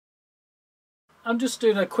I'm just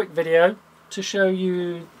doing a quick video to show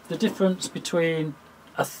you the difference between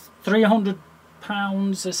a £300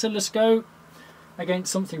 oscilloscope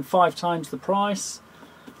against something 5 times the price,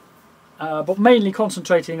 but mainly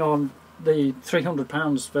concentrating on the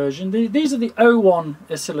 £300 version. These are the Owon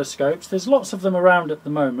oscilloscopes. There's lots of them around at the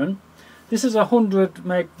moment. This is a 100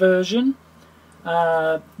 meg version.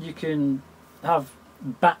 You can have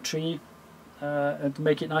battery to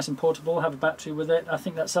make it nice and portable, have a battery with it. I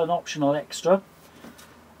think that's an optional extra.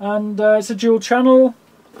 And it's a dual channel,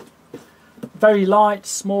 very light,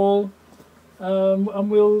 small, and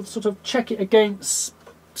we'll sort of check it against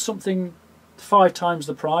something 5 times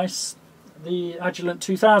the price, the Agilent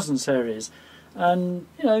 2000 series, and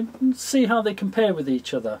see how they compare with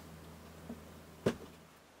each other.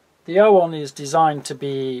 The Owon is designed to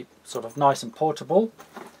be sort of nice and portable,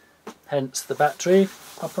 hence the battery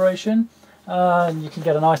operation. And you can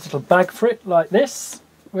get a nice little bag for it like this,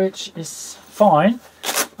 which is fine.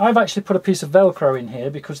 I've actually put a piece of Velcro in here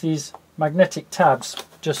because these magnetic tabs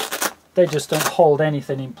just don't hold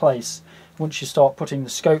anything in place once you start putting the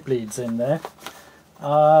scope leads in there.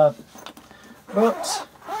 But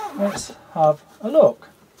let's have a look.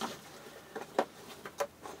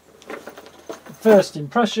 First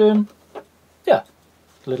impression, yeah,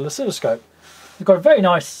 little oscilloscope. They've got a very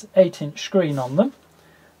nice 8-inch screen on them.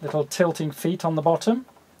 Little tilting feet on the bottom.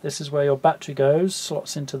 This is where your battery goes,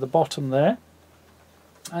 slots into the bottom there.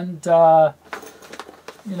 And like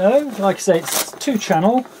I say, it's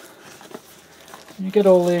 2-channel. You get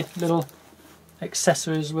all the little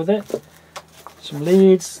accessories with it. Some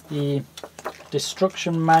leads, the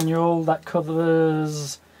destruction manual that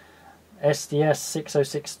covers SDS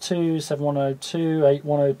 6062, 7102,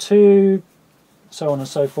 8102, so on and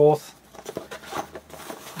so forth.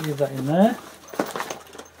 Leave that in there.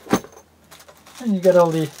 And you get all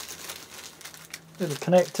the little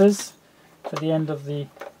connectors for the end of the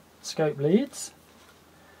scope leads.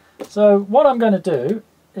 So what I'm going to do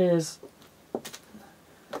is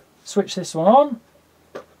switch this one on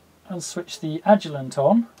and switch the Agilent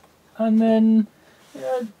on, and then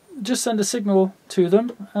just send a signal to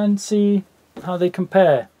them and see how they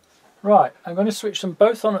compare. Right, I'm going to switch them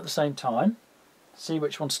both on at the same time, see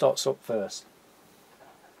which one starts up first.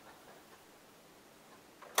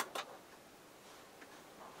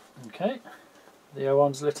 Okay, the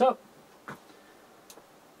Owon's lit up.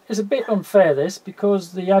 It's a bit unfair this,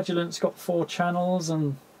 because the Agilent's got 4 channels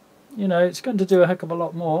and it's going to do a heck of a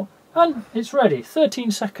lot more. And it's ready,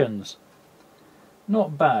 13 seconds.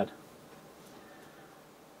 Not bad.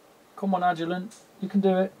 Come on Agilent, you can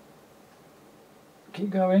do it.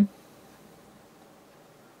 Keep going.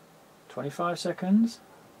 25 seconds.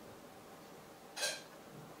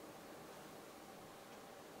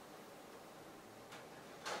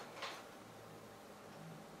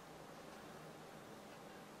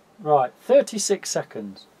 Right, 36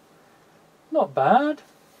 seconds. Not bad.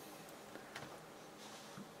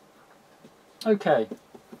 Okay,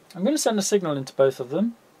 I'm going to send a signal into both of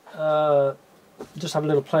them. Just have a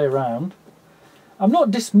little play around. I'm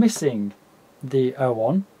not dismissing the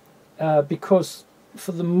Owon because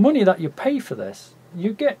for the money that you pay for this,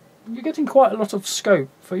 you're getting quite a lot of scope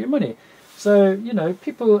for your money. So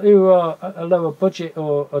people who are at a lower budget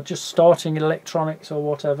or are just starting in electronics or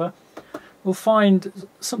whatever will find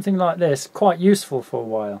something like this quite useful for a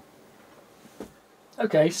while.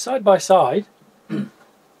 Okay, side by side,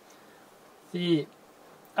 the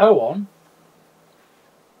Owon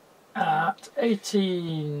at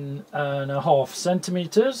 18.5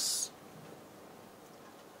 centimeters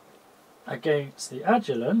against the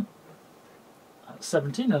Agilent at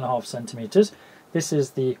 17.5 centimeters. This is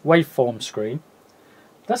the waveform screen.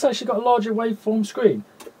 That's actually got a larger waveform screen.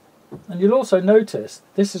 And you'll also notice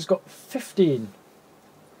this has got 15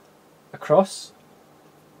 across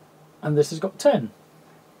and this has got 10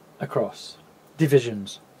 across.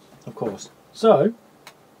 Divisions, of course. So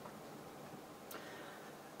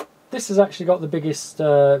this has actually got the biggest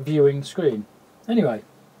viewing screen. Anyway,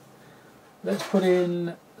 let's put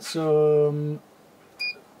in some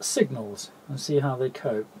signals and see how they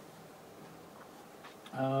cope.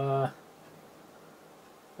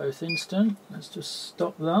 Both instant. Let's just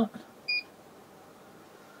stop that.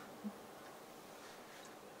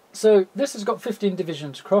 So this has got 15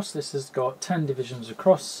 divisions across, this has got 10 divisions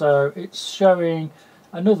across, so it's showing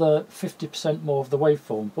another 50% more of the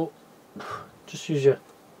waveform, but just use your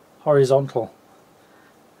horizontal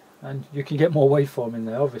and you can get more waveform in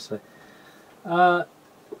there, obviously. Now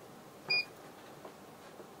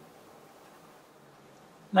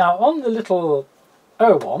on the little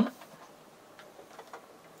Owon,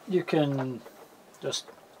 you can just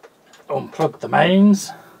unplug the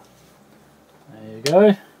mains. you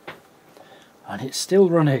go. And it's still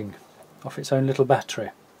running off its own little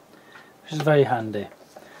battery, which is very handy.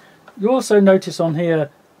 You also notice on here,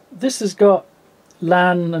 this has got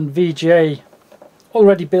LAN and VGA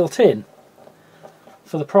already built in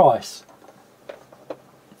for the price.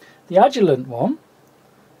 The Agilent one,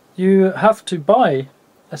 you have to buy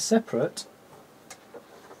a separate,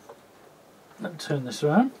 let me turn this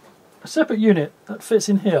around, a separate unit that fits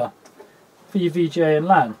in here for your VGA and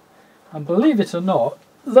LAN. And believe it or not,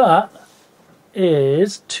 that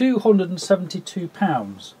is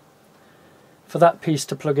 £272 for that piece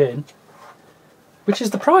to plug in, which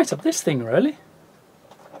is the price of this thing really,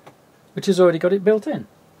 which has already got it built in.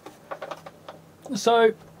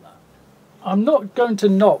 So I'm not going to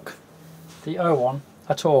knock the Owon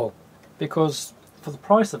at all, because for the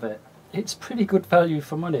price of it, it's pretty good value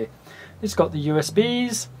for money. It's got the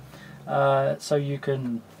USBs, so you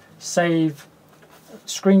can save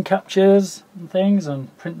screen captures and things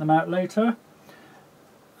and print them out later.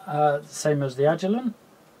 Same as the Agilent.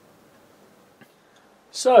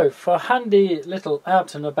 So for a handy little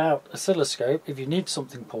out and about oscilloscope, if you need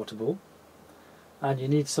something portable and you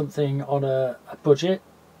need something on a budget,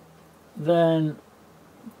 then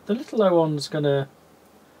the little Owon's going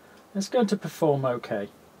to perform okay.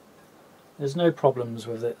 There's no problems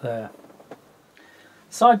with it there.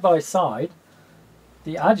 Side by side,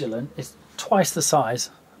 the Agilent is twice the size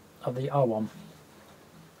of the Owon,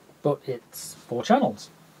 but it's 4 channels.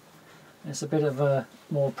 It's a bit of a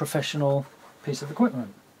more professional piece of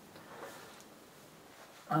equipment.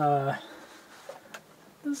 There's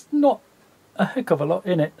not a heck of a lot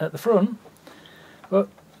in it at the front, but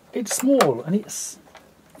it's small, and it's,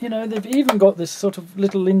 you know, they've even got this sort of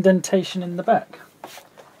little indentation in the back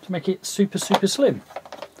to make it super slim.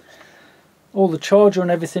 All the charger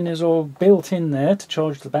and everything is all built in there to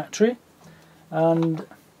charge the battery, and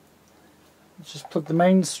just plug the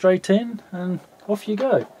mains straight in and off you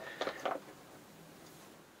go.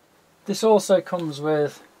 This also comes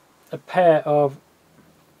with a pair of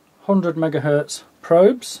 100 megahertz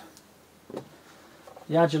probes.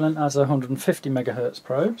 The Agilent has 150 megahertz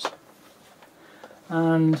probes,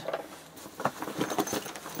 and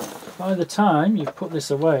by the time you've put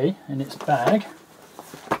this away in its bag,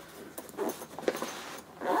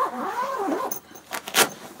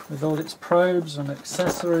 with all its probes and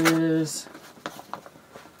accessories,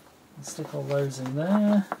 and stick all those in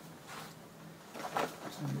there,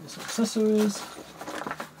 and its accessories,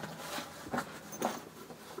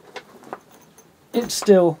 it's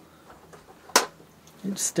still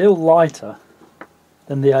lighter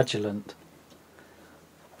than the Agilent.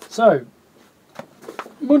 So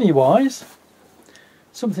money wise,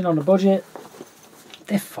 something on a budget,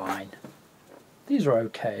 they're fine. These are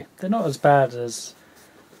okay. They're not as bad as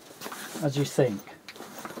you think.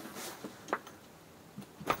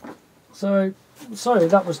 So sorry,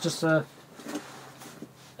 that was just a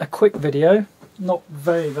quick video, not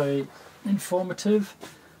very informative,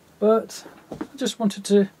 but I just wanted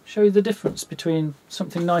to show you the difference between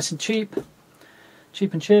something nice and cheap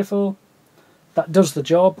and cheerful that does the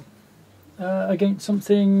job, against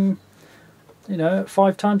something, you know, at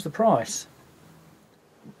 5 times the price.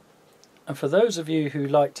 And for those of you who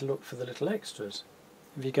like to look for the little extras,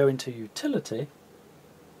 if you go into Utility,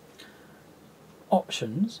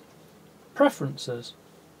 Options, Preferences,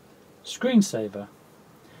 Screensaver,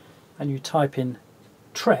 and you type in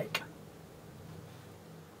Trek,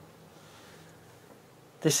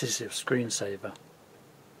 this is your screensaver.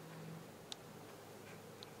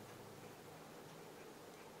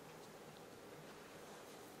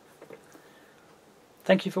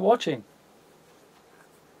 Thank you for watching.